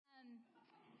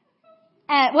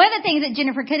One of the things that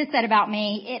Jennifer could have said about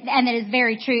me, and that is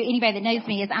very true, anybody that knows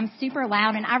me, is I'm super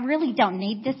loud and I really don't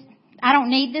need this. I don't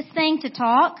need this thing to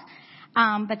talk,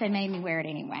 but they made me wear it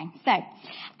anyway. So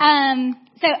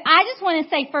I just want to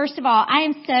say, first of all, I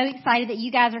am so excited that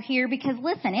you guys are here because,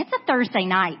 listen, it's a Thursday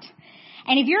night.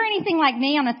 And if you're anything like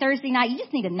me on a Thursday night, you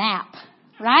just need a nap,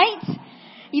 right?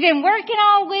 You've been working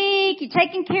all week, you're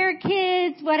taking care of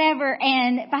kids, whatever,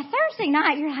 and by Thursday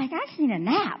night, you're like, I just need a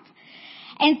nap.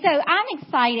 And so I'm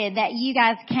excited that you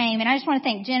guys came, and I just want to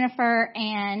thank Jennifer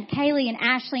and Kaylee and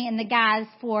Ashley and the guys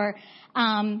for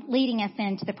leading us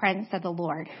into the presence of the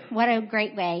Lord. What a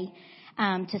great way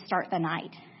to start the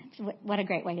night. What a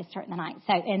great way to start the night.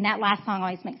 So, and that last song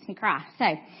always makes me cry. So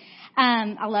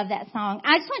I love that song.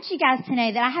 I just want you guys to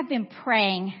know that I have been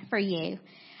praying for you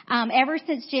ever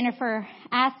since Jennifer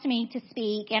asked me to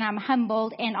speak, and I'm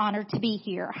humbled and honored to be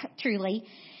here, truly.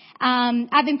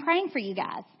 I've been praying for you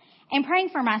guys. And praying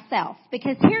for myself,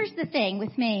 because here's the thing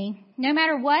with me, no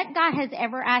matter what God has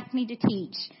ever asked me to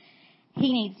teach,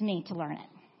 He needs me to learn it.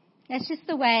 That's just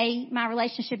the way my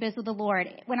relationship is with the Lord.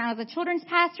 When I was a children's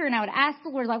pastor and I would ask the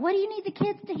Lord, like, what do you need the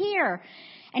kids to hear?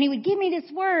 And He would give me this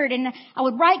word, and I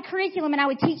would write curriculum and I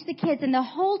would teach the kids, and the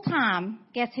whole time,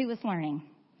 guess who was learning?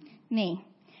 Me.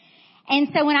 And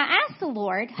so when I asked the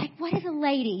Lord, like, what are the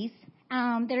ladies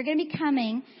that are going to be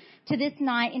coming to this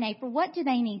night in April, what do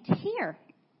they need to hear?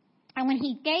 And when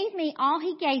He gave me, all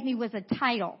He gave me was a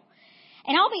title.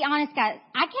 And I'll be honest, guys,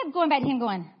 I kept going back to Him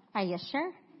going, are you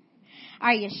sure?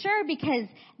 Are you sure? Because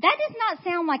that does not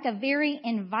sound like a very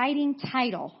inviting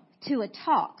title to a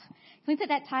talk. Can we put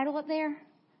that title up there?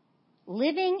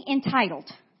 Living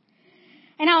Entitled.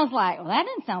 And I was like, well, that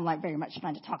doesn't sound like very much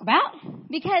fun to talk about.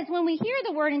 Because when we hear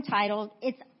the word entitled,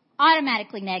 it's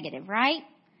automatically negative, right?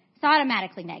 It's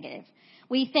automatically negative.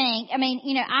 We think,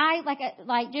 I,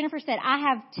 like Jennifer said, I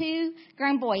have 2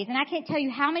 grown boys, and I can't tell you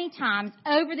how many times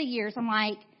over the years I'm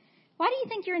like, why do you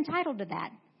think you're entitled to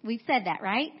that? We've said that,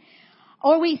 right?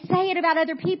 Or we say it about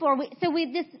other people.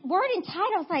 This word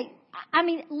entitled,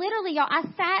 literally, y'all, I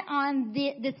sat on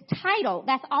this title.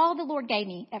 That's all the Lord gave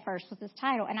me at first was this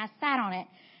title, and I sat on it.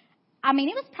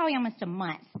 It was probably almost a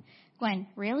month going,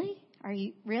 really? Are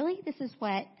you, really? This is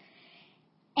what...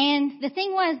 And the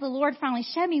thing was, the Lord finally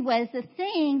showed me was the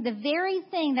very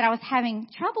thing that I was having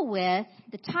trouble with,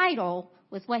 the title,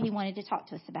 was what He wanted to talk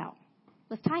to us about,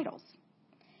 was titles.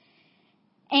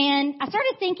 And I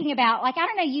started thinking about, I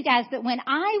don't know you guys, but when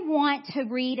I want to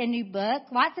read a new book,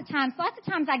 lots of times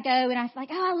I go and I was like,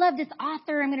 I love this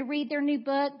author. I'm going to read their new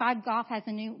book. Bob Goff has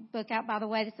a new book out, by the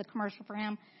way. This is a commercial for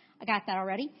him. I got that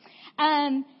already.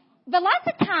 But lots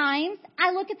of times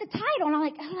I look at the title and I'm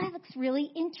like, that looks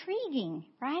really intriguing,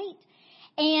 right?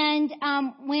 And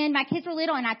when my kids were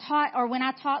little and when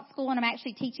I taught school, and I'm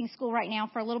actually teaching school right now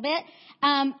for a little bit,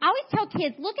 I always tell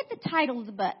kids, look at the title of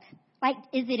the book.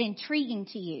 Is it intriguing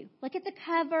to you? Look at the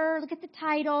cover, look at the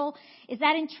title. Is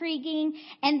that intriguing?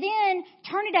 And then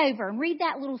turn it over and read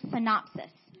that little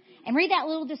synopsis and read that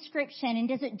little description. And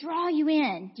does it draw you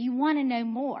in? Do you want to know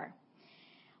more?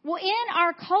 Well, in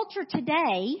our culture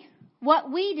today,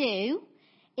 what we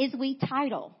do is we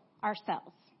title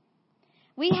ourselves.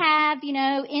 We have,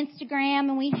 Instagram,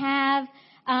 and we have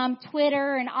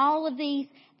Twitter and all of these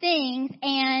things,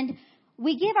 and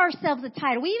we give ourselves a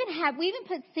title. We even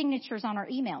put signatures on our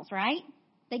emails, right?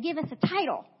 They give us a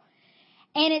title.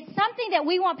 And it's something that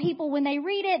we want people, when they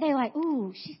read it, they're like,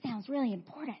 ooh, she sounds really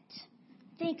important.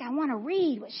 I want to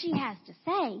read what she has to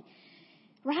say,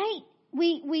 right?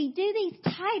 We do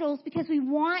these titles because we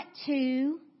want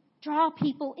to draw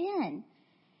people in.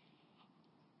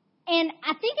 And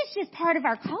I think it's just part of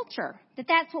our culture that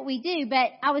that's what we do.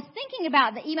 But I was thinking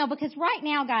about the email because right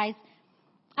now, guys,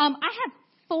 I have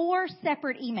 4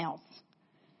 separate emails.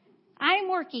 I am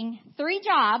working 3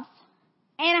 jobs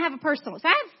and I have a personal. So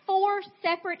I have 4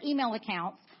 separate email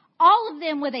accounts, all of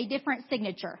them with a different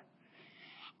signature.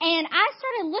 And I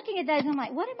started looking at those and I'm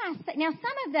like, what am I saying? Now,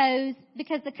 some of those,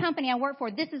 because the company I work for,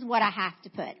 this is what I have to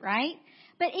put, right?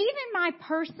 But even my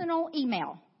personal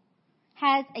email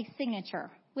has a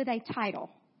signature with a title.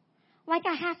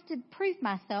 I have to prove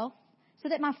myself so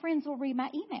that my friends will read my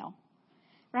email,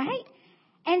 right?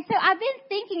 And so I've been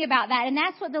thinking about that, and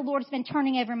that's what the Lord's been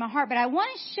turning over in my heart. But I want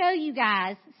to show you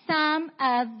guys some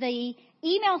of the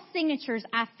email signatures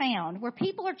I found where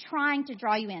people are trying to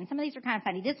draw you in. Some of these are kind of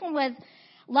funny. This one was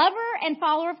lover and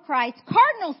follower of Christ,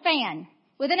 Cardinals fan,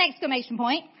 with an exclamation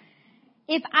point.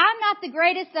 If I'm not the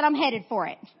greatest, then I'm headed for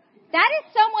it. That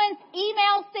is someone's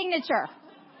email signature.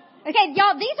 Okay,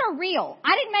 y'all, these are real.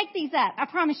 I didn't make these up. I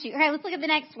promise you. Okay, let's look at the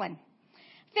next one.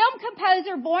 Film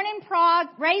composer, born in Prague,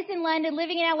 raised in London,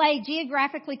 living in LA,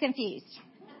 geographically confused.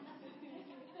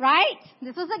 Right?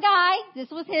 This was a guy. This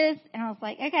was his. And I was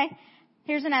like, okay,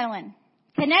 here's another one.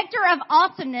 Connector of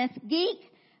awesomeness, geek,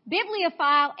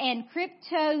 bibliophile, and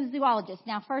cryptozoologist.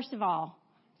 Now, first of all,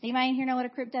 does anybody in here know what a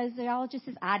cryptozoologist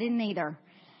is? I didn't either.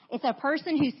 It's a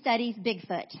person who studies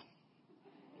Bigfoot.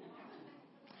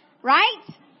 Right?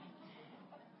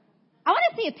 I want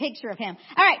to see a picture of him.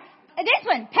 All right. This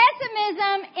one,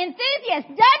 pessimism, enthusiast,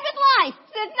 done with life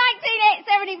since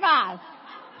 1975.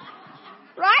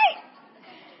 Right?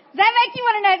 Does that make you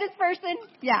want to know this person?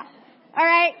 Yeah. All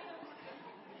right.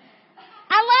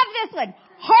 I love this one.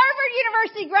 Harvard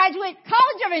University graduate,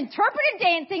 College of Interpretive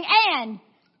Dancing, and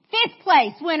 5th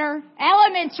place winner,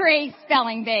 elementary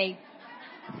spelling bee.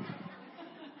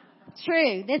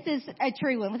 True. This is a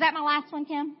true one. Was that my last one,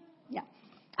 Kim? Yeah.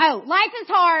 Oh, life is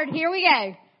hard. Here we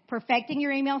go. Perfecting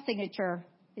your email signature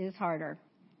is harder,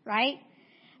 right?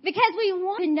 Because we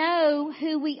want to know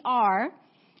who we are.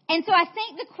 And so I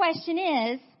think the question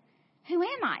is, who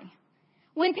am I?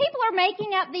 When people are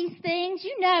making up these things,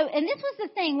 you know, and this was the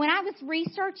thing, when I was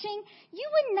researching, you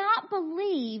would not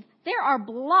believe there are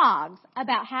blogs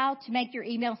about how to make your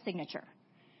email signature.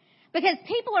 Because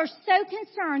people are so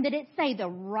concerned that it say the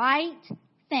right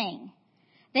thing,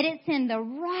 that it send the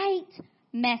right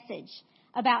message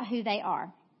about who they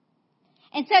are.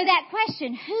 And so that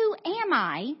question, who am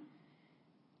I,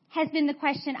 has been the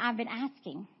question I've been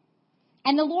asking.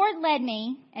 And the Lord led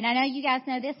me, and I know you guys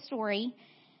know this story,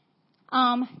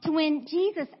 to when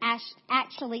Jesus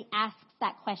actually asks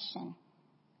that question.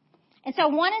 And so I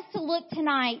want us to look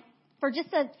tonight for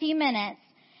just a few minutes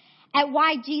at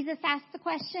why Jesus asked the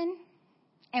question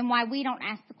and why we don't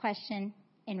ask the question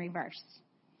in reverse.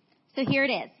 So here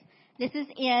it is. This is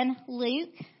in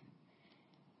Luke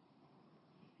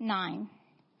 9.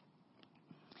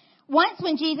 Once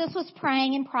when Jesus was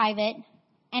praying in private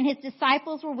and his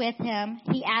disciples were with him,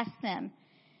 he asked them,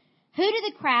 "Who do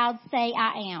the crowds say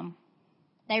I am?"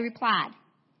 They replied,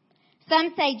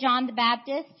 "Some say John the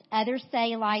Baptist, others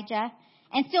say Elijah,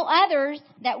 and still others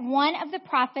that one of the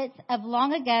prophets of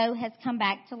long ago has come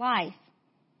back to life."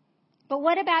 "But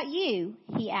what about you?"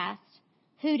 he asked.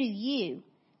 "Who do you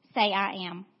say I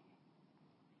am?"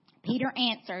 Peter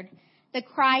answered, "The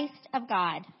Christ of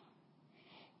God."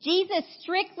 Jesus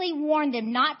strictly warned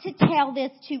them not to tell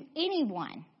this to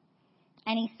anyone.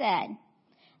 And he said,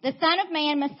 "The Son of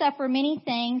Man must suffer many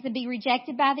things and be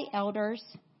rejected by the elders,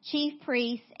 chief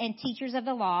priests, and teachers of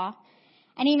the law,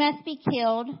 and he must be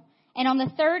killed, and on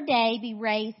the third day be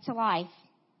raised to life."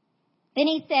 Then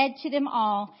he said to them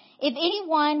all, "If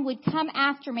anyone would come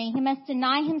after me, he must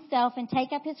deny himself and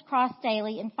take up his cross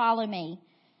daily and follow me.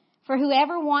 For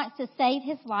whoever wants to save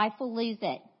his life will lose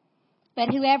it, but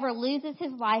whoever loses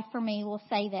his life for me will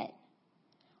save it.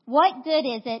 What good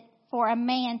is it for a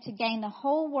man to gain the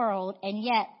whole world and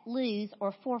yet lose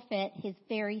or forfeit his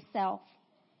very self?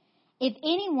 If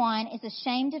anyone is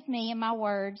ashamed of me and my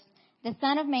words, the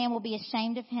Son of Man will be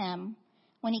ashamed of him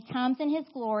when he comes in his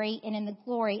glory and in the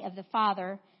glory of the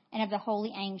Father and of the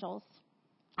holy angels.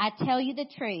 I tell you the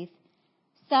truth,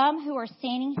 some who are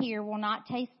standing here will not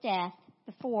taste death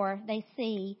before they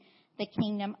see the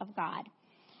kingdom of God."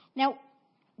 Now,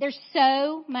 there's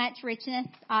so much richness,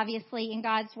 obviously, in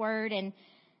God's word, and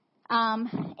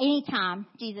anytime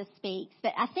Jesus speaks.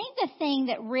 But I think the thing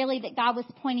that God was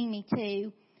pointing me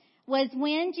to was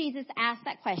when Jesus asked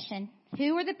that question,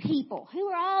 who are the people? Who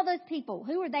are all those people?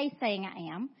 Who are they saying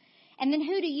I am? And then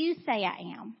who do you say I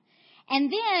am?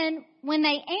 And then when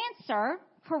they answer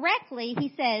correctly, he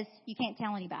says, you can't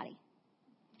tell anybody.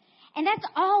 And that's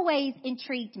always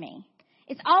intrigued me.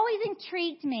 It's always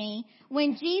intrigued me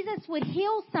when Jesus would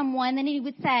heal someone, then he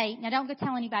would say, "Now don't go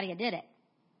tell anybody I did it."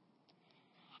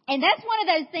 And that's one of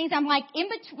those things I'm like,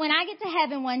 when I get to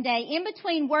heaven one day, in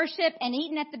between worship and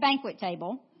eating at the banquet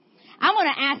table, I'm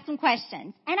going to ask some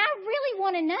questions. And I really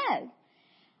want to know.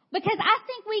 Because I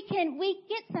think we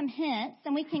get some hints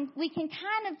and we can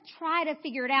kind of try to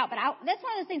figure it out. But that's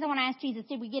one of those things I want to ask Jesus,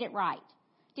 did we get it right?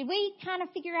 Did we kind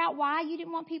of figure out why you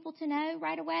didn't want people to know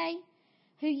right away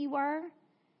who you were?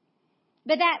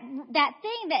 But that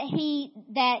thing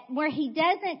where he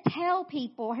doesn't tell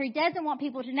people, or he doesn't want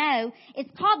people to know, it's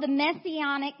called the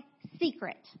messianic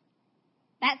secret.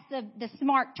 That's the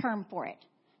smart term for it.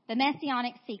 The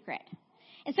messianic secret.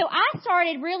 And so I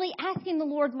started really asking the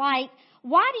Lord, why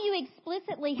do you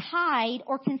explicitly hide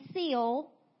or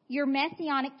conceal your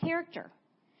messianic character?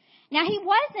 Now, it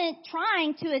wasn't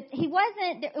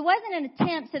an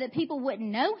attempt so that people wouldn't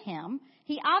know him.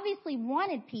 He obviously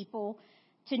wanted people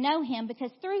to know him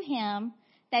because through him,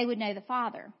 they would know the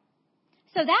Father.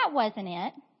 So that wasn't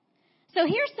it. So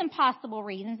here's some possible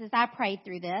reasons as I prayed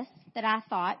through this that I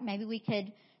thought maybe we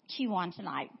could chew on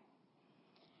tonight.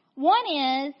 One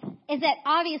is that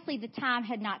obviously the time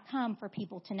had not come for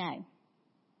people to know.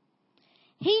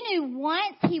 He knew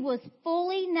once he was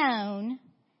fully known,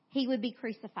 he would be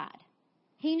crucified.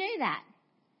 He knew that.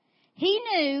 He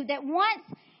knew that once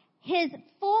his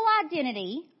full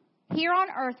identity here on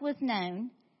earth was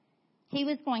known, he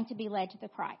was going to be led to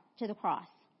the cross.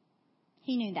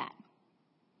 He knew that.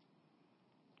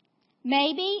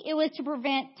 Maybe it was to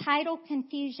prevent title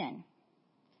confusion.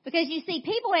 Because you see,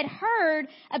 people had heard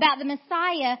about the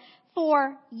Messiah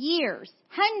for years,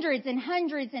 hundreds and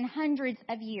hundreds and hundreds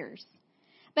of years.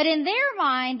 But in their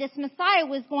mind, this Messiah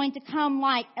was going to come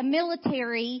like a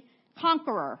military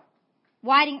conqueror,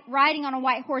 riding on a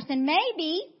white horse. And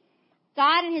maybe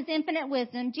God in his infinite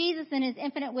wisdom, Jesus in his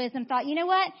infinite wisdom thought, you know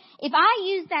what? If I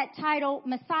use that title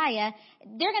Messiah,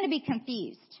 they're going to be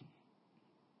confused.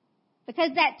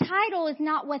 Because that title is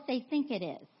not what they think it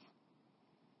is.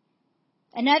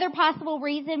 Another possible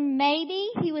reason, maybe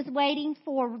he was waiting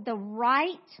for the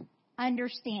right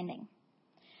understanding.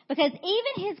 Because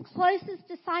even his closest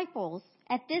disciples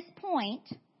at this point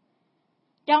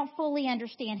don't fully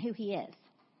understand who he is.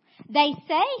 They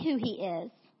say who he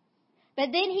is, but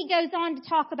then he goes on to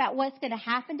talk about what's going to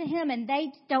happen to him, and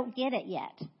they don't get it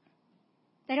yet.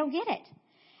 They don't get it.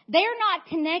 They're not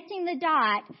connecting the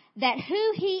dot that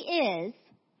who he is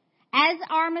as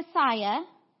our Messiah,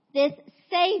 this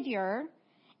Savior,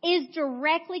 is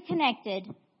directly connected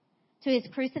to his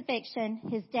crucifixion,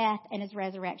 his death, and his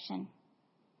resurrection.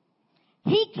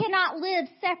 He cannot live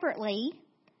separately.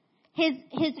 His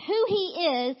who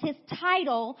he is, his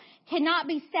title, cannot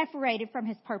be separated from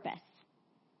his purpose.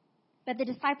 But the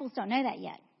disciples don't know that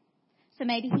yet. So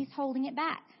maybe he's holding it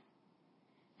back.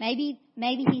 Maybe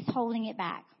he's holding it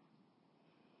back.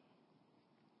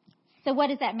 So what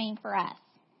does that mean for us?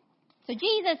 So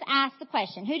Jesus asked the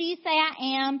question, who do you say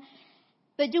I am?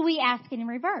 But do we ask it in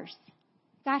reverse?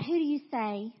 God, who do you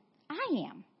say I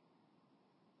am?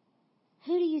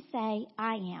 Who do you say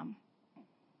I am?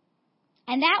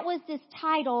 And that was this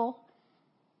title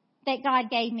that God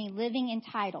gave me, living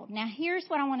entitled. Now, here's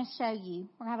what I want to show you.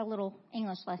 We're going to have a little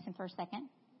English lesson for a second.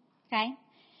 Okay?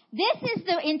 This is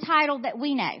the entitled that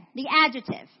we know, the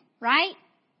adjective, right?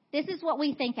 This is what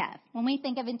we think of when we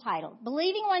think of entitled.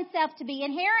 Believing oneself to be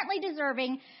inherently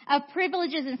deserving of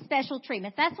privileges and special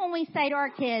treatments. That's when we say to our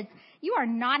kids, you are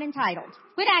not entitled.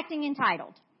 Quit acting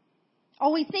entitled.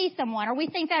 Or we see someone, or we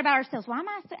think that about ourselves. Why am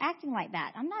I acting like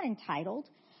that? I'm not entitled.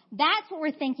 That's what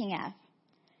we're thinking of.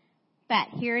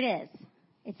 But here it is.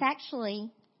 It's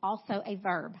actually also a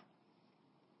verb.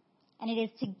 And it is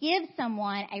to give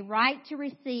someone a right to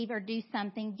receive or do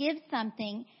something, give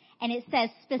something. And it says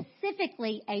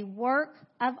specifically a work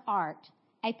of art,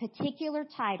 a particular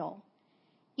title.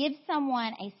 Give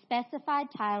someone a specified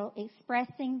title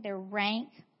expressing their rank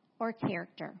or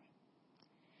character.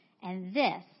 And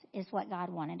this is what God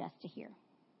wanted us to hear.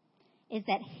 Is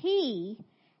that he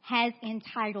has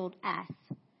entitled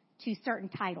us to certain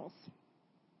titles.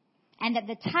 And that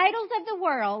the titles of the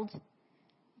world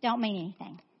don't mean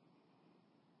anything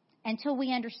until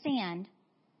we understand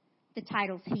the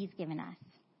titles he's given us.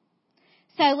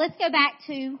 So let's go back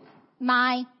to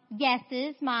my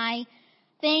guesses, my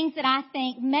things that I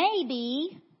think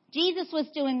maybe Jesus was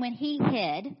doing when he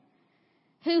hid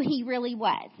who he really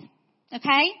was.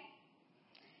 Okay?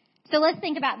 So let's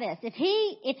think about this. If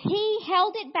he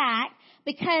held it back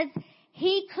because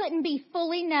he couldn't be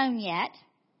fully known yet,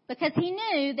 because he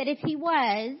knew that if he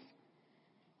was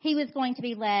going to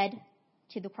be led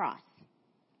to the cross.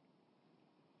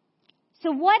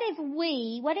 So what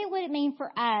would it mean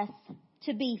for us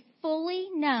to be fully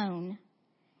known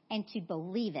and to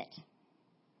believe it?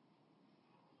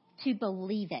 To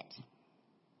believe it.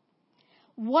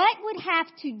 What would have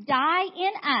to die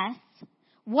in us?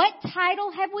 What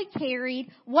title have we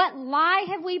carried? What lie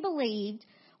have we believed?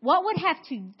 What would have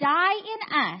to die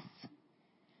in us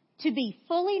to be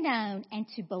fully known and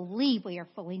to believe we are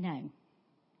fully known?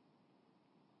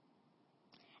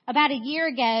 About a year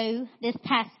ago, this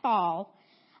past fall,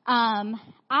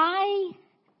 I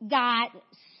got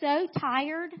so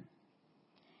tired.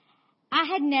 I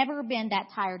had never been that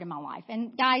tired in my life.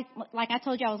 And guys, like I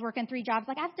told you, I was working 3 jobs.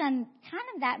 Like I've done kind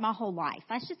of that my whole life.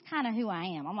 That's just kind of who I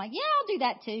am. I'm like, yeah, I'll do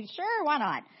that too. Sure, why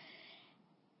not?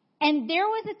 And there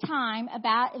was a time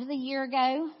it was a year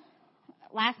ago,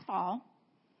 last fall,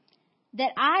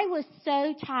 that I was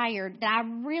so tired that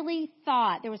I really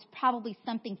thought there was probably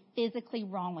something physically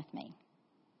wrong with me.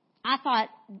 I thought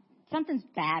something's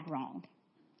bad wrong.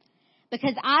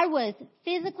 Because I was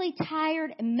physically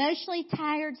tired, emotionally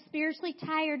tired, spiritually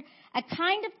tired, a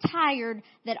kind of tired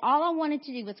that all I wanted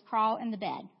to do was crawl in the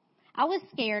bed. I was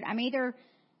scared. I'm either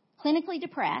clinically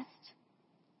depressed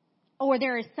or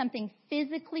there is something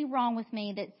physically wrong with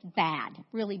me that's bad,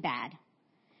 really bad.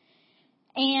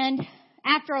 And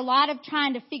after a lot of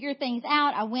trying to figure things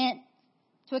out, I went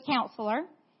to a counselor.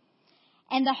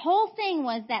 And the whole thing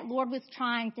was that Lord was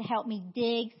trying to help me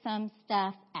dig some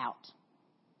stuff out.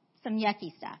 Some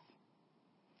yucky stuff.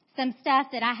 Some stuff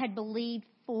that I had believed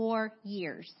for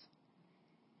years.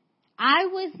 I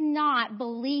was not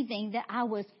believing that I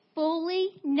was fully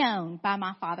known by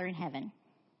my Father in heaven.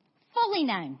 Fully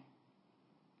known.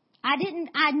 I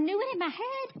knew it in my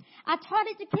head. I taught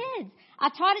it to kids. I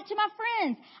taught it to my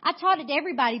friends. I taught it to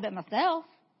everybody but myself.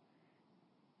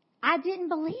 I didn't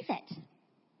believe it.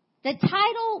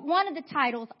 One of the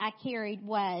titles I carried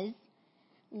was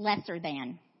lesser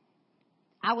than.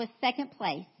 I was second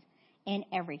place in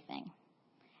everything.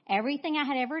 Everything I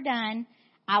had ever done,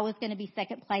 I was going to be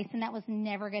second place, and that was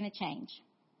never going to change.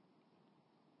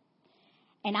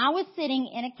 And I was sitting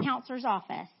in a counselor's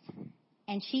office,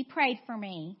 and she prayed for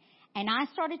me, and I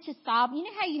started to sob. You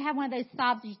know how you have one of those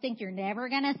sobs you think you're never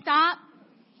going to stop?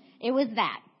 It was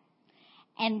that.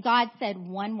 And God said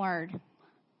one word,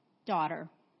 daughter.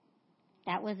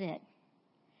 That was it.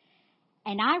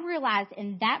 And I realized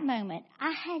in that moment,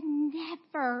 I had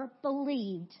never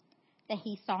believed that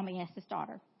He saw me as His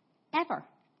daughter. Ever.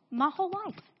 My whole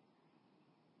life.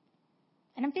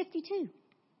 And I'm 52.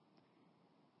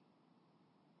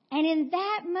 And in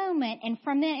that moment, and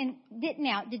from then,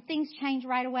 did things change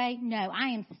right away? No,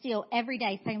 I am still every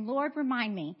day saying, Lord,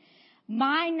 remind me,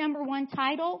 my number one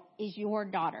title is your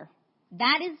daughter.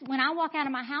 That is, when I walk out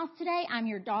of my house today, I'm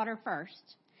your daughter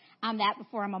first. I'm that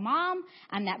before I'm a mom.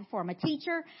 I'm that before I'm a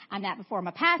teacher. I'm that before I'm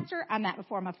a pastor. I'm that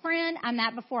before I'm a friend. I'm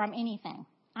that before I'm anything.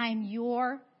 I'm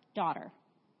your daughter.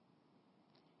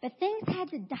 But things had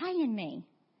to die in me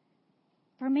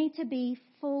for me to be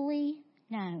fully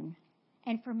known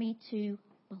and for me to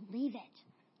believe it.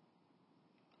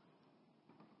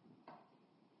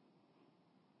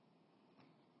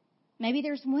 Maybe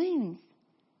there's wounds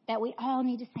that we all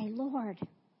need to say, Lord,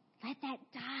 let that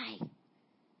die.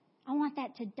 I want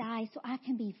that to die so I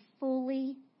can be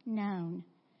fully known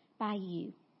by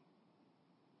you.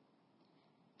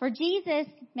 For Jesus,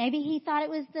 maybe He thought it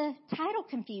was the title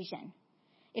confusion.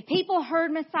 If people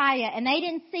heard Messiah and they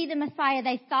didn't see the Messiah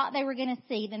they thought they were going to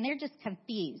see, then they're just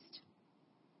confused.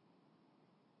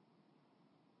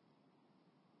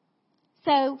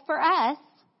 So for us,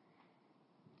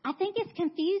 I think it's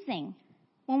confusing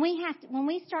when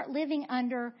we start living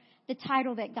under the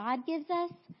title that God gives us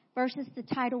versus the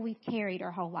title we've carried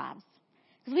our whole lives.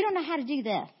 Because we don't know how to do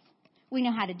this. We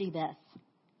know how to do this.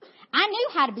 I knew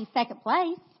how to be second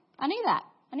place. I knew that.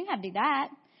 I knew how to do that.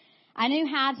 I knew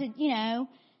how to,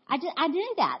 I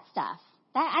knew that stuff.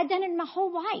 I'd done it my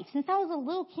whole life since I was a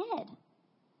little kid.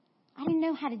 I didn't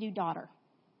know how to do daughter.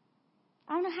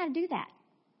 I don't know how to do that.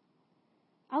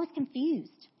 I was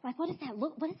confused. Like, what does that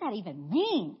look? What does that even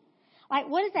mean? Like,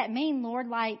 what does that mean, Lord?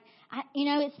 Like,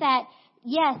 it's that,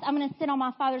 yes, I'm going to sit on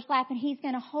my Father's lap and He's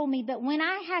going to hold me. But when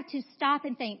I have to stop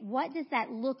and think, what does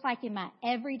that look like in my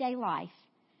everyday life?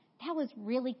 That was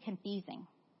really confusing.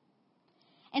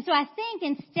 And so I think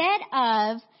instead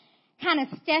of kind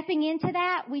of stepping into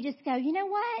that, we just go, you know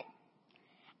what?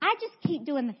 I just keep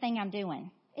doing the thing I'm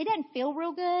doing. It doesn't feel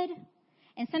real good.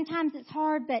 And sometimes it's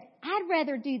hard, but I'd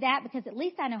rather do that because at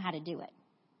least I know how to do it.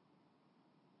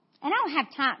 And I don't have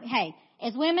time. Hey,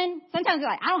 as women, sometimes we're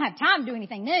like, I don't have time to do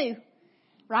anything new.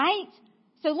 Right?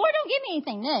 So, Lord, don't give me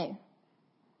anything new.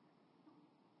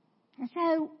 And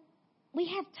so we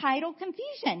have title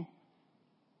confusion.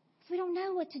 So we don't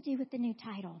know what to do with the new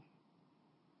title.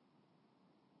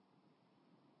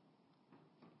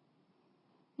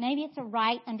 Maybe it's a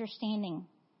right understanding.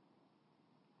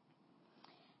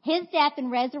 His death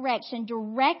and resurrection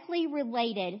directly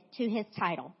related to His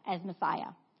title as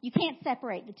Messiah. You can't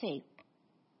separate the two.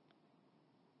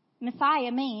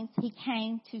 Messiah means He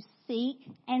came to seek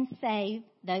and save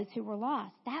those who were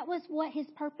lost. That was what His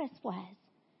purpose was.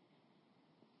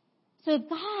 So if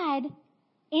God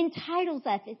entitles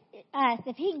us,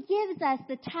 if He gives us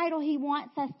the title He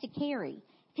wants us to carry,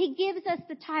 if He gives us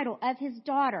the title of His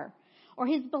daughter or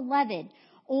His beloved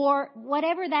or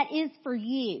whatever that is for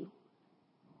you,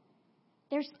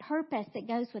 there's purpose that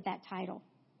goes with that title.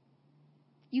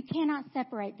 You cannot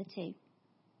separate the two.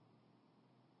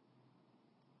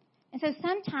 And so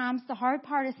sometimes the hard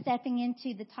part of stepping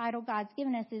into the title God's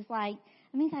given us is like,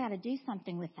 it means I got to do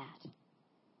something with that.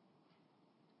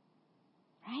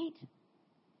 Right?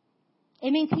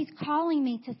 It means He's calling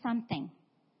me to something.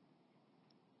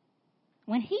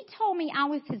 When He told me I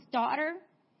was His daughter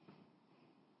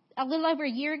a little over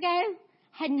a year ago, I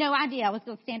had no idea I was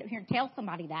going to stand up here and tell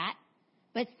somebody that.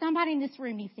 But somebody in this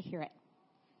room needs to hear it.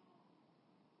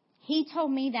 He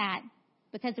told me that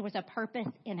because there was a purpose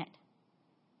in it.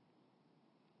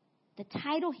 The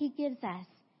title he gives us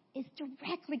is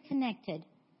directly connected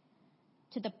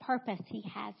to the purpose he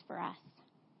has for us.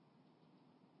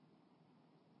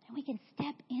 And we can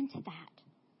step into that.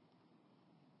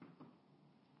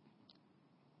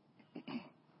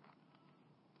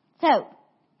 So,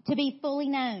 to be fully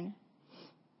known,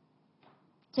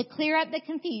 to clear up the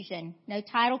confusion, no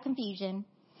title confusion,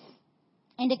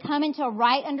 and to come into a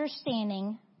right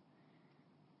understanding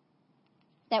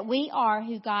that we are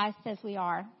who God says we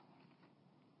are,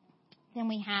 then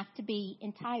we have to be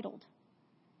entitled.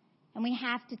 And we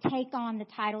have to take on the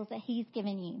titles that he's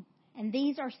given you. And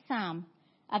these are some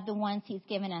of the ones he's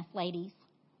given us, ladies.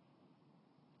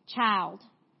 Child,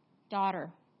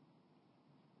 daughter,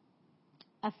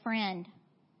 a friend,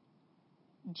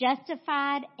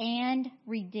 justified and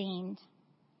redeemed,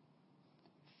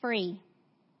 free,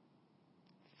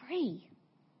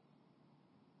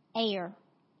 heir,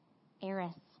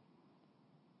 heiress,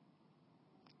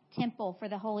 temple for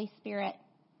the Holy Spirit,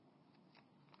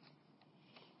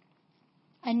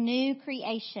 a new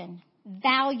creation,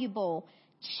 valuable,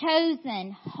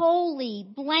 chosen, holy,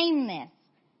 blameless,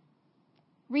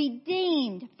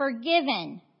 redeemed,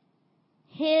 forgiven,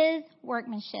 his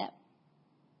workmanship,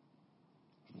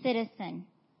 citizen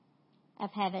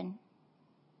of heaven,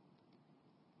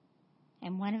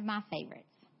 and one of my favorites,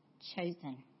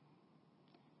 chosen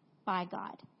by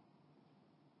God.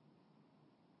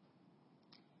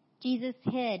 Jesus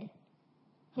hid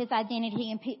his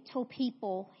identity until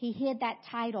he hid that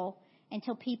title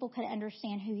until people could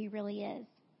understand who he really is,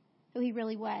 who he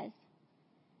really was.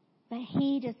 But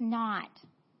he does not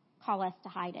call us to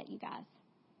hide it, you guys.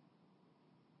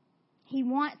 He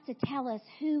wants to tell us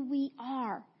who we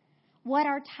are, what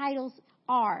our titles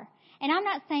are. And I'm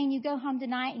not saying you go home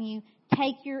tonight and you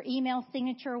take your email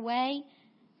signature away.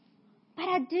 But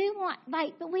I do want,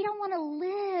 but we don't want to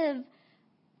live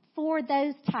for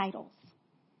those titles.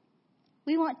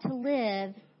 We want to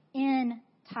live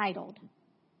entitled.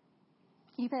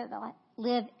 Can you put it that way?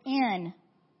 Live in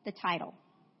the title.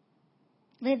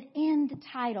 Live in the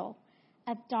title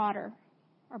of daughter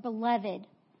or beloved,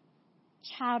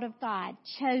 child of God,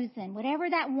 chosen, whatever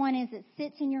that one is that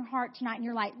sits in your heart tonight and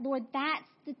you're like, Lord, that's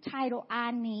the title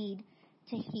I need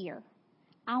to hear.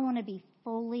 I want to be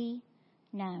fully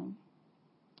known.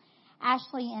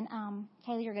 Ashley and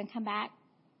Kaylee are going to come back.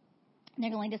 They're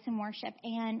going to lead us in worship.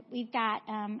 And we've got,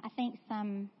 I think,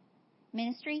 some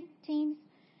ministry teams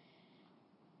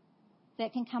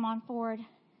that can come on forward.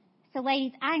 So,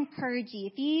 ladies, I encourage you,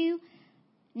 if you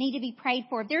need to be prayed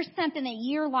for, if there's something that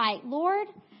you're like, Lord,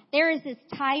 there is this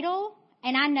title,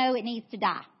 and I know it needs to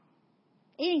die.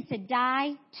 It needs to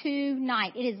die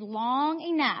tonight. It is long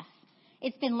enough.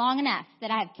 It's been long enough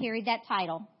that I have carried that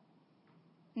title.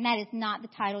 And that is not the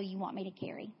title you want me to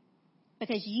carry.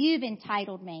 Because you've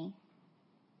entitled me.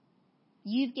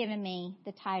 You've given me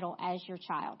the title as your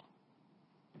child.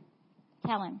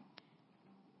 Tell him.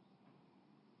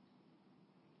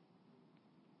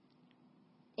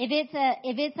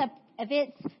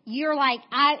 You're like,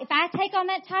 if I take on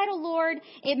that title, Lord,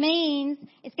 it means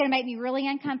it's going to make me really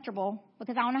uncomfortable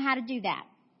because I don't know how to do that.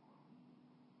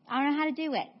 I don't know how to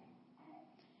do it.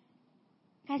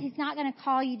 Because he's not going to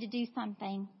call you to do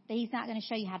something that he's not going to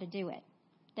show you how to do it.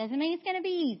 Doesn't mean it's going to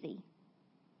be easy.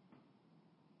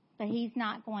 But he's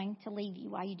not going to leave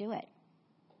you while you do it.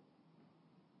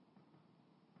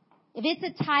 If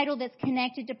it's a title that's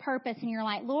connected to purpose and you're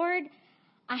like, Lord,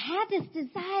 I have this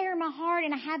desire in my heart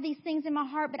and I have these things in my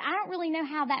heart, but I don't really know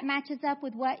how that matches up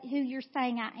with who you're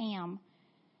saying I am.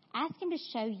 Ask him to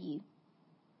show you.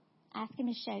 Ask him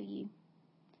to show you.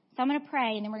 So I'm going to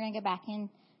pray and then we're going to go back into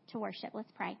worship.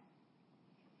 Let's pray.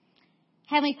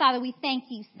 Heavenly Father, we thank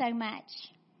you so much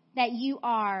that you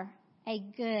are a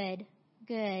good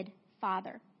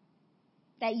Father.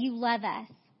 That you love us.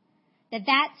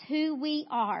 That's who we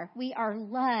are. We are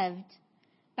loved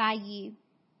by you.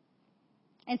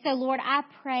 And so, Lord, I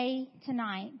pray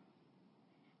tonight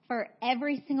for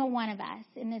every single one of us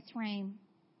in this room,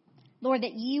 Lord,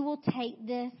 that you will take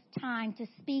this time to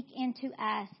speak into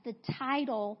us the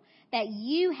title that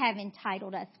you have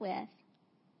entitled us with.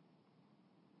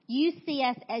 You see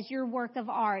us as your work of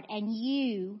art, and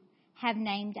you have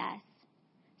named us.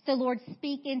 So, Lord,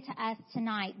 speak into us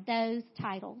tonight those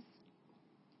titles.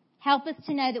 Help us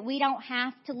to know that we don't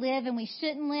have to live and we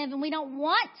shouldn't live and we don't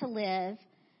want to live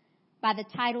by the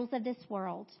titles of this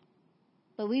world.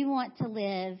 But we want to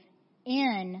live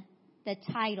in the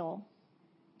title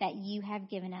that you have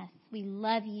given us. We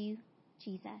love you,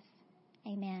 Jesus.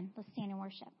 Amen. Let's stand and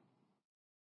worship.